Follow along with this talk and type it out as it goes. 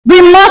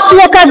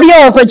let's look at the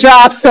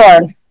overdraft,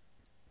 sir.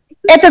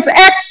 It is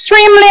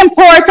extremely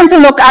important to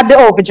look at the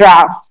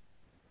overdraft.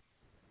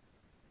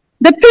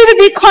 The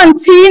PPP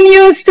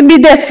continues to be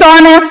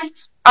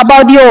dishonest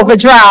about the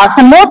overdraft,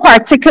 and more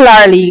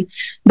particularly,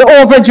 the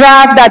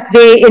overdraft that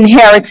they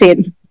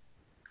inherited.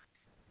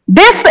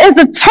 This is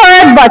the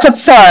third budget,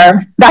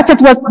 sir,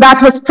 that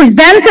was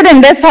presented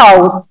in this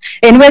House,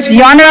 in which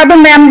the Honorable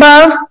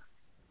Member,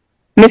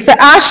 Mr.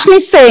 Ashley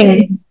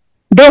Singh,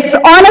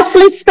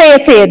 dishonestly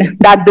stated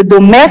that the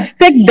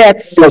domestic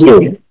debt...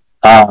 Okay.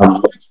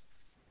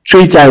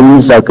 3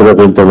 times I could have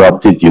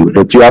interrupted you.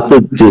 If you have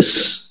to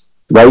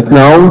right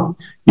now,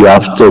 you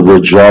have to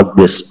withdraw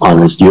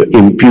dishonest. You're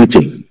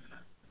imputing.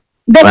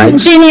 Right?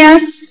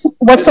 Genius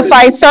would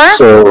suffice, sir.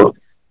 So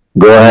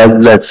go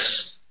ahead.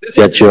 Let's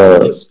get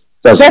your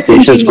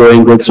presentations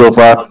going good so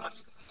far.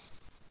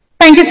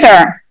 Thank you,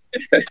 sir.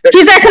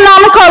 He's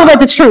economical with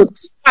the truth,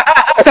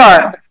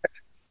 sir.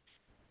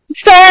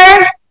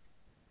 Sir,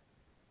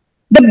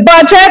 the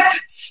budget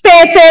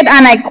stated,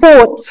 and I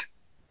quote,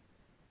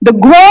 "The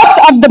growth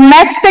of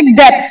domestic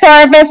debt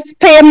service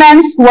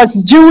payments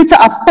was due to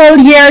a full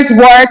year's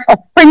worth of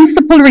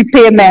principal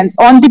repayments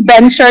on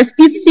debentures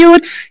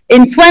issued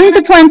in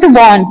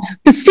 2021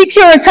 to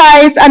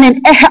securitize an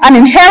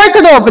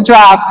inherited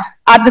overdraft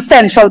at the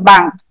central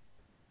bank."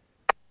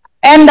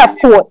 End of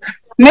quote.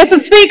 Mr.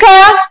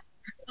 Speaker,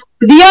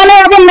 the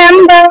Honorable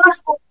Member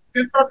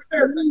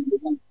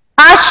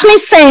Ashley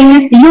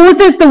Singh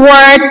uses the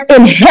word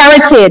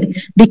inherited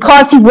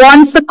because he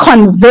wants to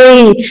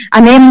convey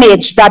an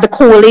image that the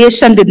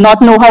coalition did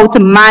not know how to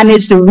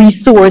manage the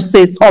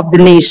resources of the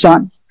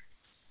nation.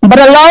 But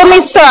allow me,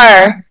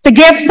 sir, to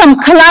give some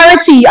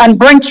clarity and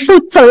bring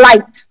truth to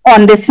light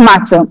on this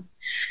matter.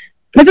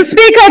 Mr.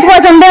 Speaker, it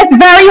was in this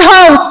very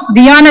House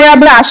the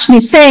Honorable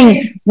Ashley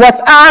Singh was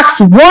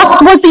asked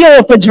what was the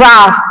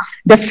overdraft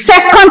the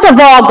 2nd of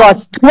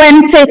August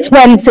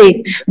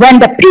 2020 when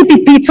the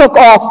PPP took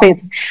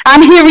office.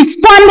 And he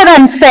responded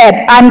and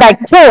said, and I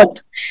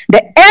quote,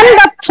 "The end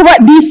of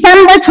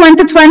December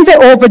 2020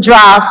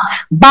 overdraft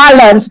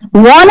balance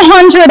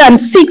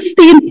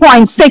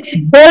 $116.6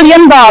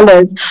 billion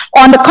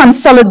on the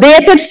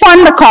consolidated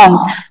fund account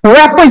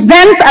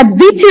represents a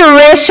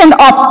deterioration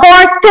of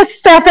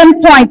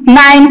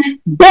 $47.9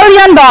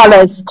 billion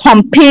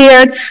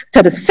compared to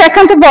the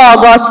 2nd of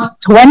August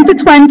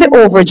 2020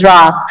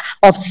 overdraft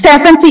of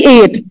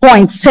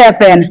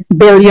 $78.7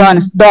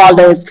 billion.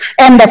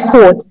 End of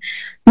quote.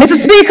 Mr.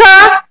 Speaker,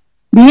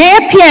 the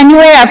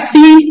APNUAFC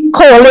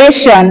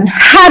coalition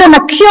had an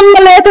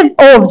accumulated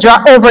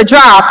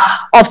overdraft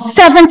of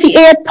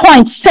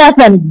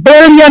 $78.7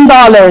 billion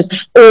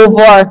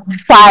over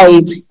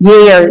 5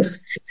 years.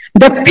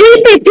 The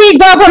PPP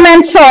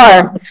government,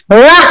 sir,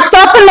 racked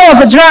up an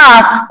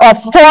overdraft of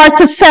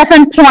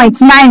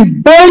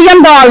 $47.9 billion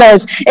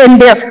in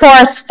their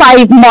first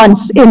 5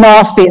 months in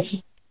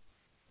office.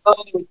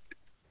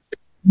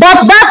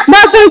 But that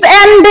doesn't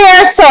end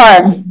there,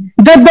 sir.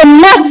 The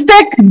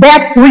domestic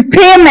debt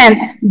repayment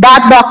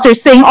that Dr.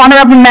 Singh,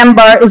 Honorable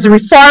Member, is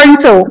referring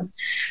to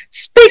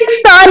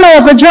speaks to an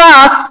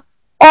overdraft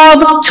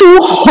of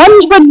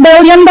 $200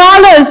 billion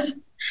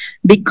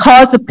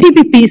because the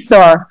PPP,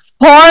 sir,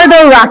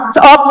 further racked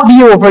up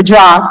the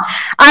overdraft.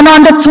 And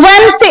on the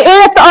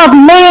 28th of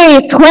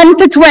May,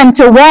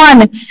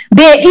 2021,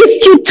 they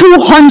issued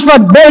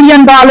 $200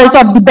 billion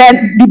of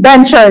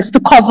debentures to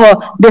cover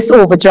this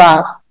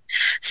overdraft.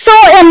 So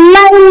in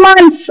 9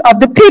 months of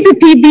the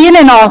PPP being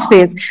in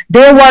office,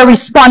 they were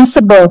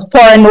responsible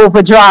for an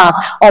overdraft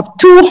of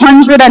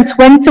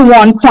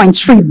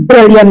 $221.3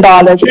 billion.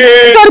 So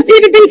the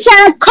PPP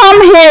can't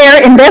come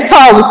here in this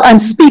House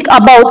and speak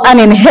about an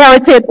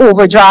inherited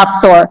overdraft,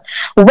 sir,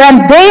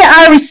 when they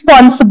are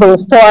responsible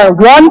for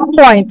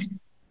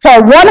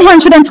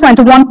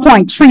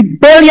 $121.3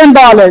 billion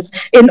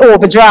in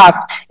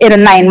overdraft in a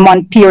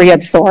 9-month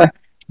period, sir.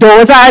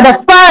 Those are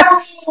the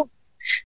facts.